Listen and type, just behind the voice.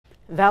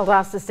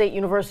Valdosta State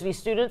University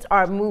students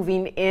are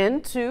moving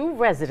into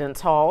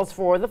residence halls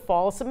for the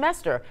fall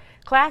semester.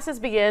 Classes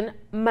begin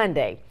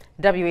Monday.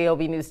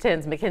 WALB News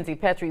 10's Mackenzie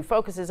Petrie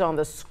focuses on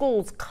the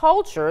school's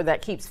culture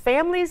that keeps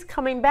families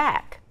coming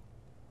back.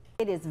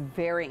 It is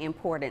very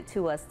important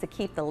to us to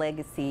keep the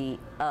legacy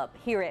up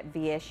here at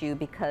VSU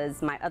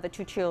because my other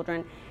two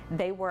children,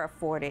 they were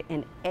afforded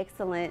an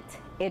excellent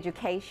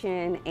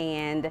education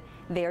and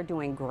they're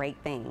doing great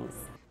things.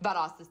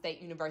 Valdosta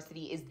State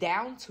University is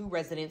down 2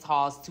 residence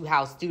halls to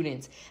house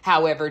students.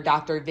 However,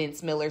 Dr.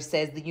 Vince Miller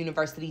says the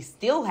university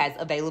still has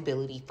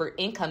availability for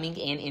incoming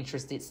and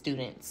interested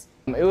students.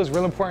 It was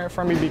real important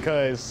for me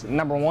because,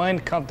 number one,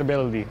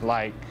 comfortability,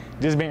 like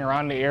just being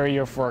around the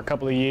area for a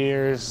couple of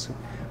years,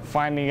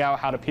 finding out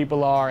how the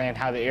people are and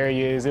how the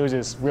area is, it was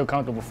just real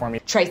comfortable for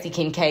me. Tracy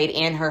Kincaid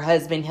and her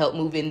husband helped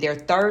move in their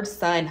 3rd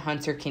son,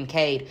 Hunter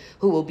Kincaid,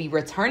 who will be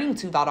returning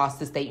to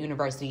Valdosta State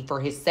University for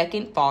his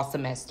 2nd fall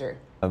semester.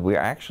 We're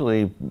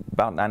actually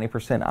about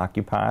 90%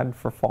 occupied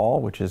for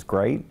fall, which is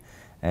great,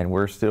 and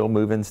we're still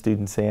moving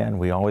students in.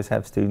 We always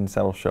have students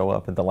that will show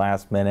up at the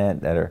last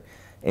minute that are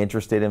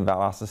interested in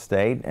Valdosta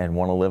State and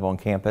want to live on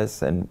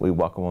campus, and we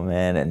welcome them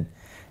in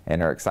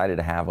and are excited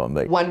to have them.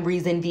 But one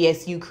reason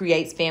VSU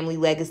creates family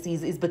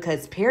legacies is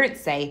because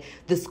parents say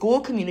the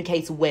school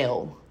communicates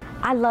well.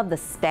 I love the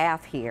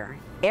staff here.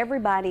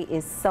 Everybody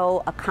is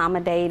so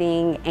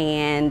accommodating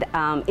and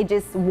it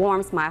just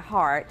warms my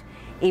heart.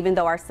 Even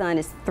though our son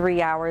is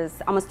 3 hours,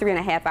 almost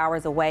 3.5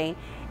 hours away,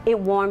 it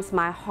warms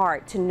my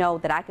heart to know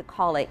that I could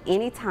call at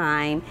any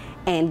time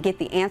and get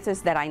the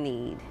answers that I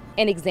need.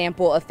 An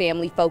example of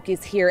family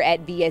focus here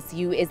at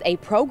VSU is a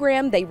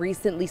program they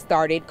recently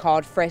started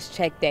called Fresh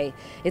Check Day.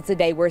 It's a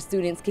day where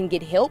students can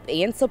get help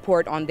and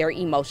support on their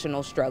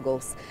emotional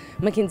struggles.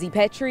 Mackenzie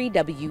Petrie,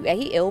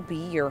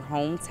 WALB, your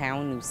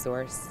hometown news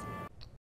source.